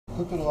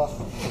clip it off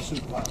the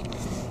soup pot.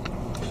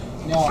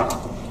 Now,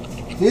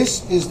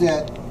 this is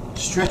that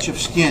stretch of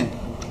skin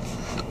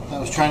that I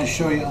was trying to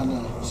show you on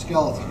the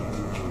skeleton.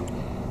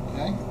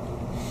 Okay?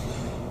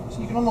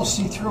 So you can almost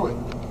see through it.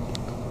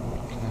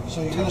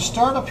 So you're going to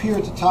start up here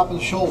at the top of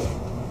the shoulder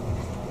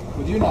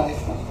with your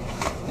knife,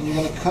 and you're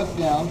going to cut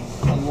down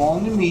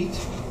along the meat,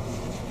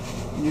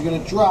 and you're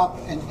going to drop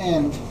and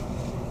end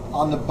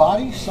on the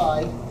body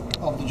side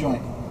of the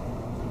joint.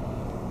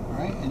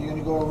 Alright, and you're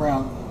going to go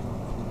around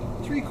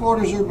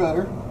 3/4 or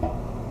better,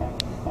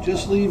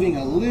 just leaving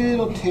a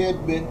little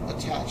tad bit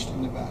attached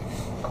in the back.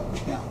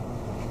 Now,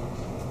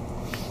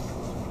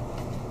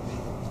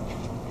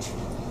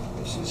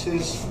 this is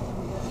his,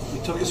 we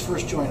took his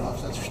first joint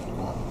off, that's go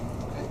on.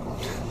 Okay, go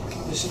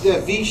on. This is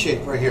that V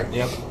shape right here.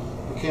 Yep.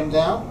 We came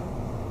down,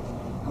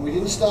 and we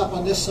didn't stop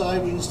on this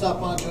side, we didn't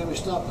stop on the joint, we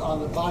stopped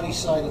on the body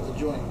side of the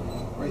joint,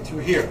 right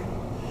through here.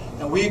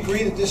 And we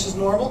agree that this is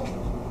normal?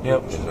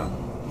 Yep.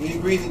 We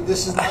agree that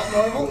this is not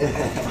normal?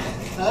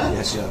 Huh?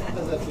 Yes, sir.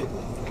 How's that feel?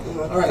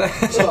 All right,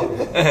 so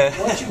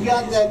once you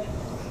got that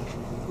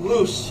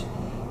loose,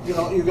 you're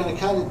going to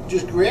kind of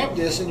just grab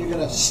this and you're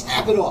going to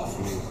snap it off.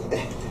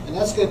 And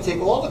that's going to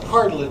take all the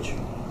cartilage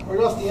right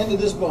off the end of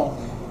this bone.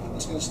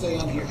 It's going to stay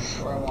on here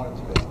where I want it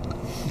to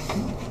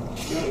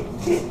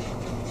be.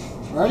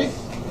 Ready?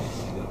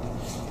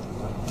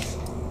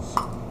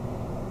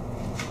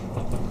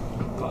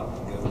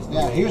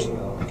 Now here's,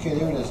 okay,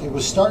 there it is. It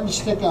was starting to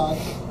stick on.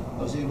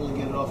 I was able to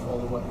get it off all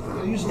the way.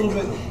 I use a little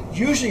bit,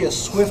 usually a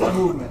swift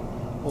movement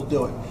will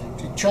do it.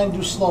 If you try and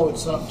do slow,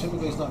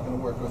 typically it's not going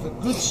to work. With a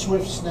good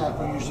swift snap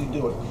will usually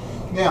do it.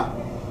 Now,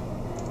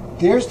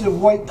 there's the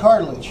white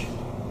cartilage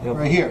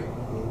right here.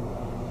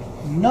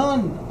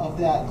 None of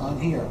that on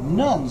here.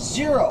 None.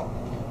 Zero.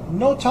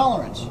 No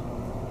tolerance.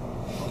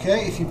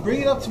 Okay? If you bring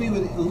it up to me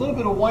with a little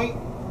bit of white,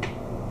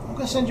 I'm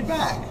going to send you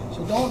back.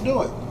 So don't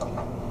do it.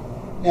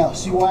 Now,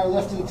 see why I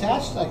left it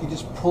attached? I can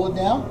just pull it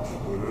down,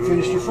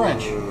 finish your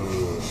French.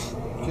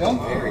 Okay?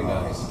 Very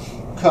nice.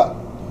 Cut.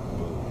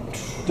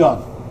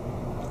 Done.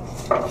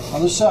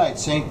 Other side,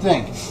 same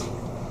thing.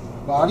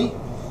 Body,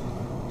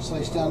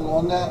 slice down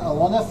along that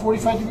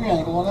 45-degree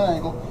angle, on that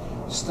angle.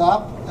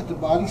 Stop at the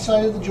body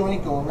side of the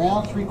joint, go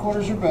around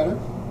 3/4 or better.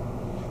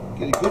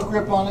 Get a good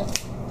grip on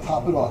it,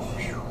 pop it off.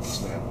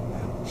 Snap.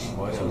 That's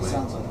what it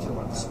sounds like too.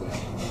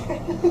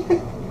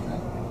 Okay.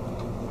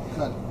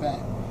 Cut it,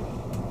 bang.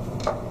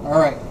 All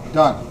right,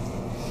 done.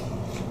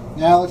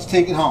 Now let's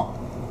take it home.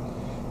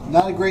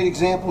 Not a great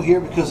example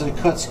here because of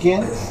the cut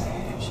skin.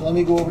 So let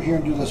me go over here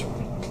and do this one.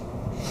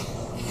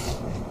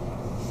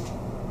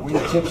 Wing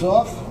tips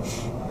off.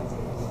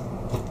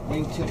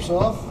 Wing tips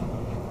off.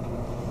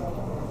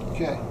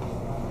 Okay.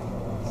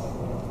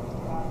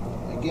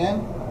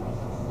 Again,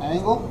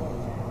 angle,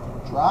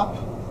 drop,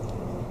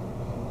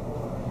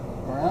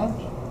 around,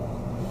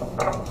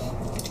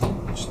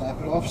 snap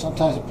it off.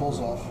 Sometimes it pulls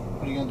off.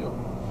 What are you going to do?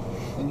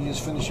 Then you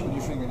just finish it with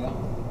your fingernail.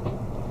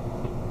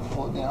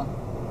 Pull it down.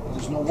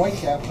 There's no white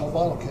cap, no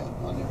bottle cap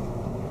on there.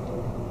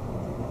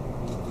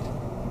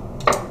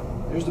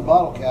 There's the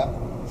bottle cap,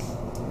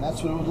 and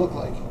that's what it would look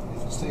like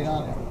if it stayed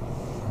on there.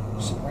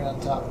 Sitting right on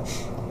top.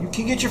 You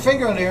can get your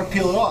finger in there and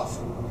peel it off.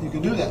 You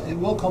can do that. It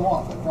will come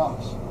off, I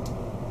promise.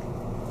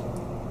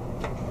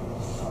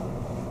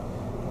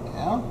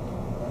 Down.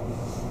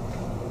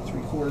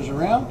 3/4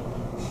 around.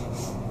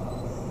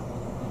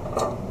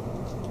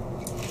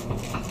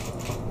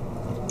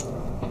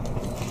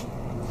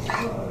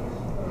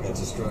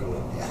 That's a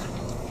struggle.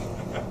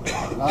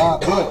 Ah,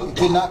 good. It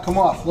did not come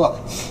off. Look.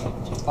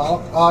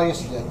 Bottle. Oh,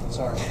 yes, it did.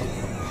 Sorry.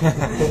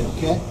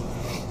 Okay.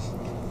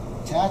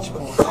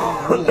 Attachable.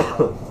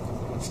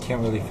 This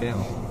can't really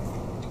fail.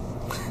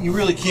 You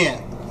really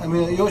can't. I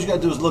mean, all you got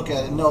to do is look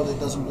at it and know that it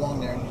doesn't belong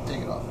there and you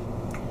take it off.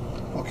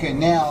 Okay,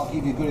 now I'll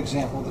give you a good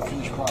example of the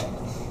finished product.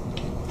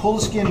 Pull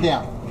the skin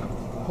down.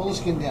 Pull the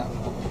skin down.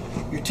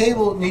 Your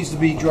table needs to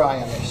be dry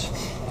on this.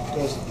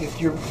 Because if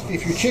your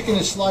chicken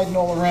is sliding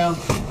all around,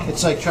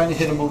 it's like trying to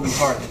hit a moving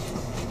target.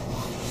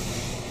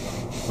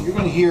 You're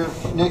going to hear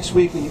next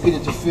week when you get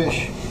into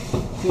fish,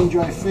 clean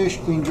dry fish,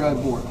 clean dry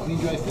board. Clean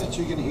dry fish,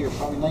 you're going to hear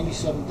probably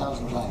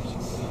 97,000 times.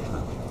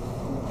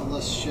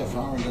 Unless Chef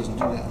Howard doesn't do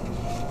that.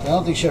 I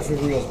don't think Chef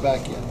Riverio's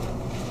back yet.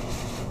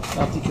 I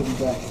don't think he'll be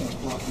back next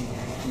block either.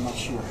 I'm not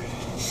sure.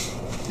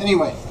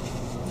 Anyway.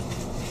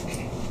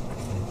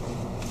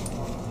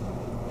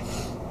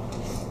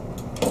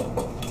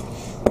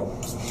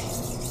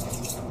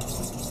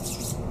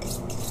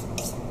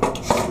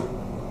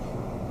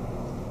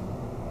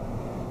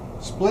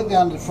 Split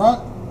down to the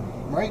front,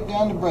 right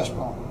down to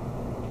breastbone.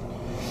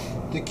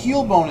 The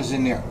keel bone is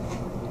in there.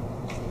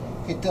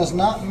 It does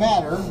not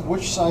matter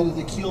which side of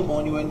the keel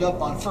bone you end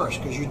up on first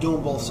because you're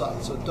doing both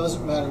sides. So it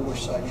doesn't matter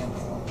which side you end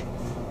up on.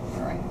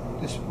 All right.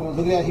 This, well,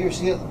 look at that here.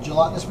 See that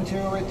gelatinous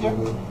material right there?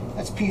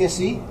 That's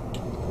PSE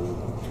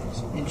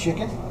in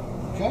chicken.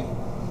 Okay.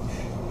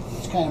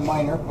 It's kind of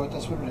minor, but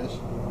that's what it is.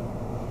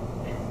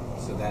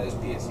 So that is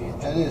PSE.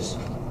 That is.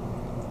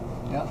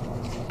 Yeah.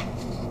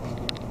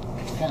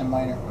 It's kind of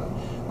minor, but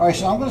All right,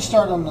 so I'm going to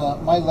start on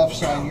my left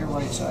side, your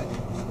right side.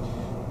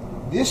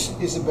 This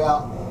is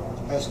about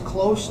as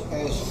close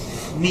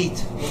as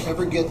meat will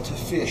ever get to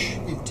fish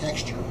in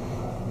texture.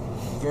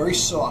 Very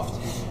soft,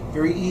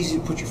 very easy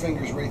to put your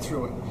fingers right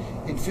through it.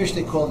 In fish,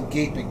 they call it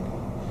gaping.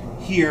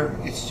 Here,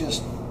 it's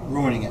just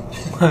ruining it.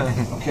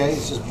 Okay,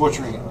 it's just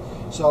butchering it.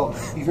 So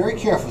be very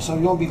careful. So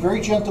you'll be very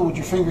gentle with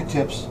your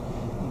fingertips.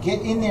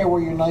 Get in there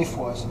where your knife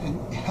was and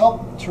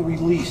help to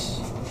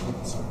release.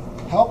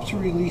 Help to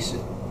release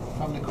it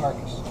from the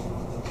carcass.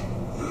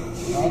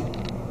 All right?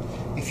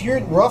 If you're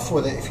rough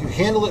with it, if you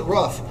handle it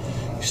rough,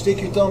 you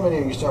stick your thumb in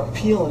there and you start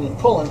peeling and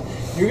pulling,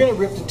 you're going to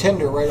rip the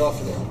tender right off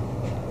of there.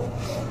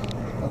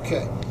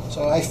 Okay,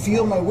 so I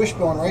feel my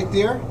wishbone right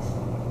there.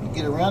 You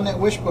get around that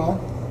wishbone.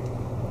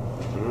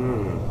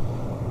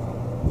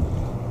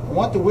 I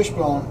want the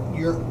wishbone.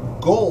 Your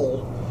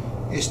goal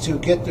is to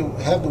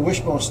have the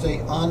wishbone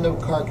stay on the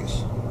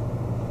carcass.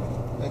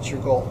 That's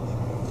your goal.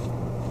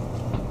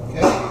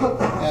 Okay, now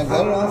I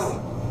got it off.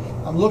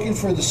 I'm looking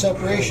for the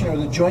separation or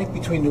the joint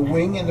between the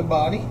wing and the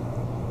body.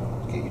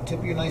 Get your tip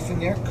of your knife in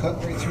there, cut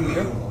right through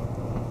there.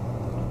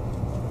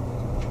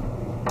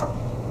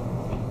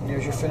 And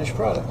there's your finished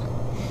product.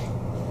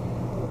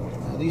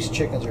 Now these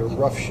chickens are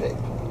rough shape.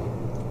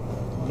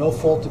 No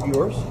fault of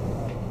yours.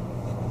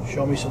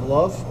 Show me some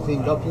love,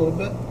 clean it up a little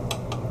bit.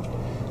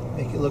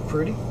 Make it look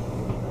pretty.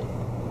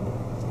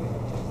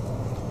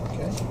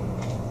 Okay.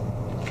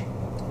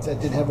 If that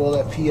didn't have all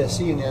that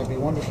PSE in there, it'd be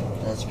wonderful.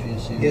 That's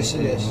PSE. Yes,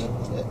 it is.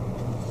 That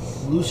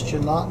loose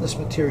gelatinous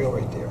material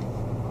right there.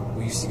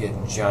 We used to get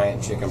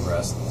giant chicken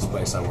breasts at this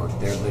place I worked.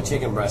 The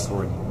chicken breasts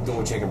were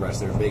little chicken breasts.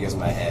 They were big as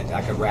my head.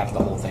 I could wrap the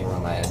whole thing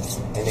around my head,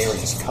 and they were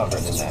just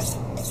covered in that.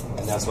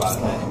 And that's why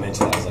I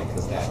mentioned that. I was like,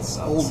 because that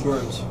sucks. Old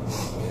birds.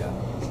 Yeah.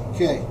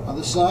 Okay,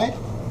 other side.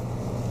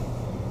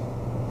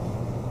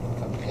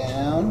 Come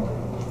down.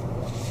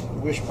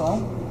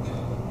 Wishbone.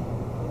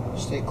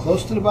 Stay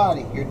close to the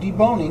body. You're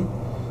deboning,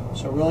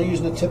 so we're only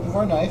using the tip of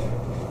our knife.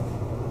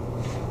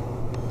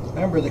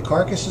 Remember, the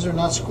carcasses are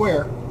not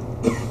square.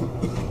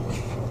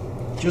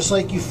 Just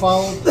like you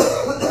followed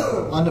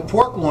on the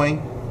pork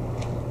loin,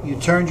 you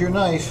turned your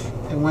knife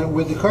and went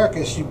with the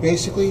carcass. You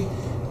basically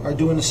are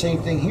doing the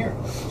same thing here.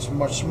 It's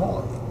much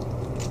smaller.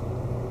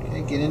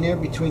 Okay, get in there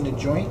between the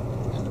joint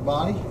and the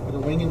body, or the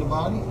wing and the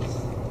body.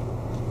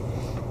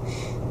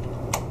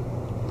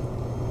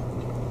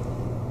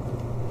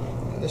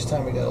 This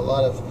time we got a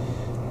lot of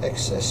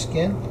excess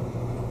skin.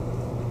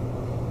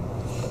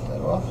 Cut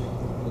that off.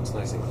 Looks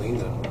nice and clean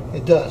though.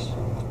 It does.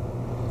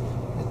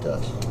 It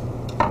does.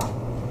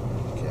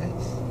 Okay.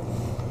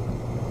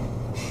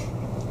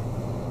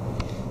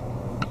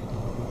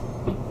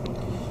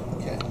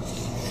 Okay.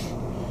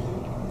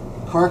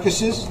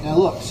 Carcasses. Now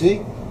look,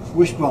 see?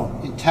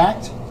 Wishbone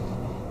intact.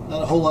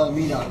 Not a whole lot of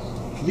meat on it.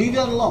 Leave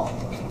that alone.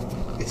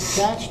 It's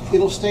attached.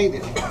 It'll stay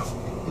there.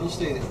 It'll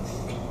stay there.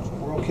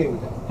 We're okay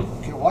with that.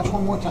 Okay, watch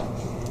one more time.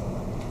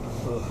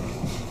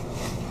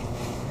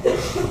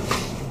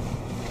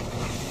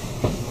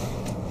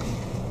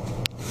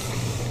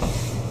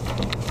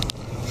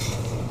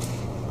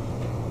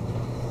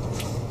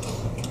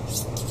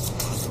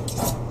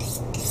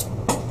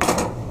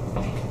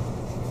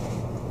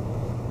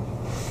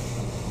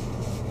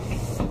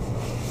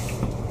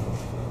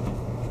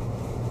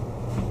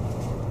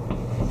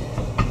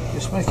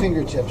 Just my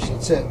fingertips,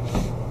 that's it.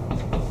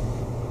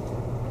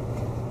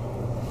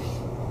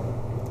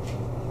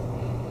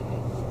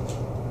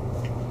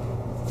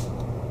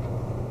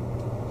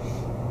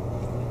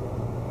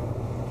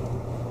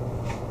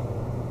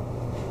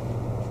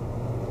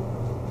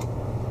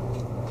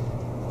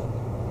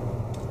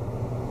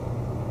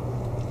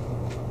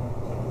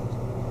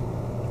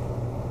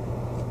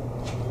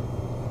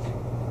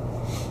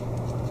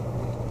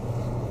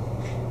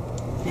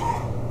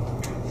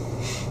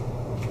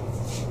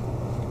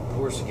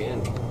 Horse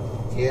again.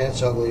 Yeah,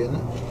 it's ugly, isn't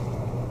it?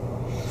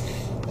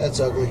 That's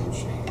ugly.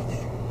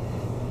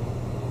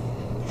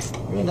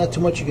 Really not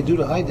too much you can do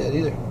to hide that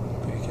either.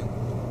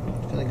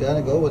 Kind of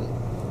gotta go with it.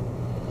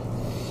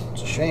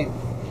 It's a shame.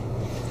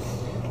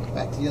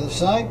 Back to the other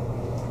side.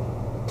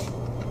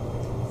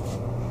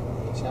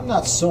 See, I'm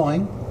not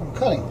sawing, I'm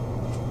cutting.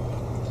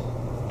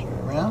 Turn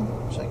it around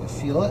so I can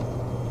feel it.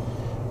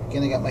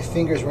 Again, I got my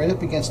fingers right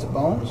up against the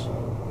bones.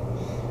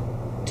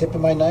 Tip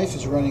of my knife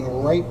is running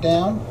right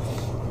down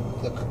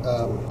the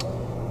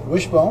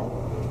wishbone.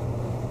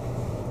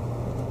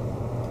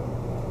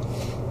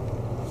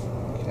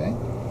 Okay.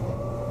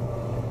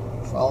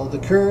 Follow the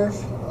curve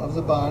of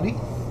the body.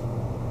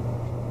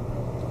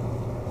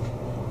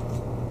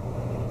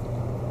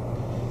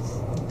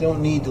 You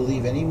don't need to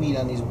leave any meat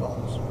on these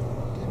bones.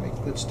 They make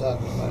good stock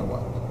no matter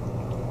what.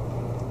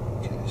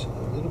 Okay, so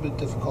a little bit of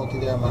difficulty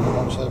there on my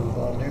wrong side of the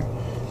bone there.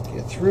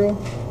 Get through.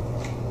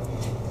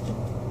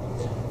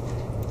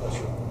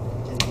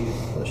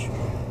 Bless you.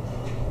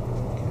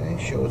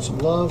 Okay, show it some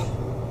love.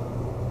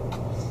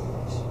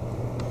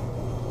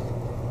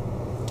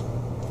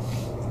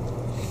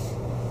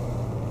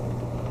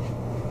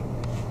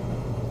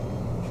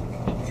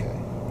 Okay.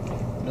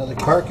 Another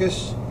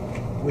carcass.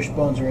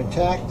 Wishbones are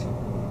intact.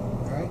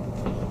 All right.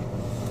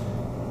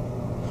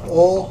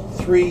 All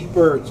 3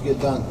 birds get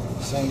done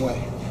the same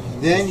way.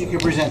 Then you can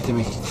present to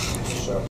me.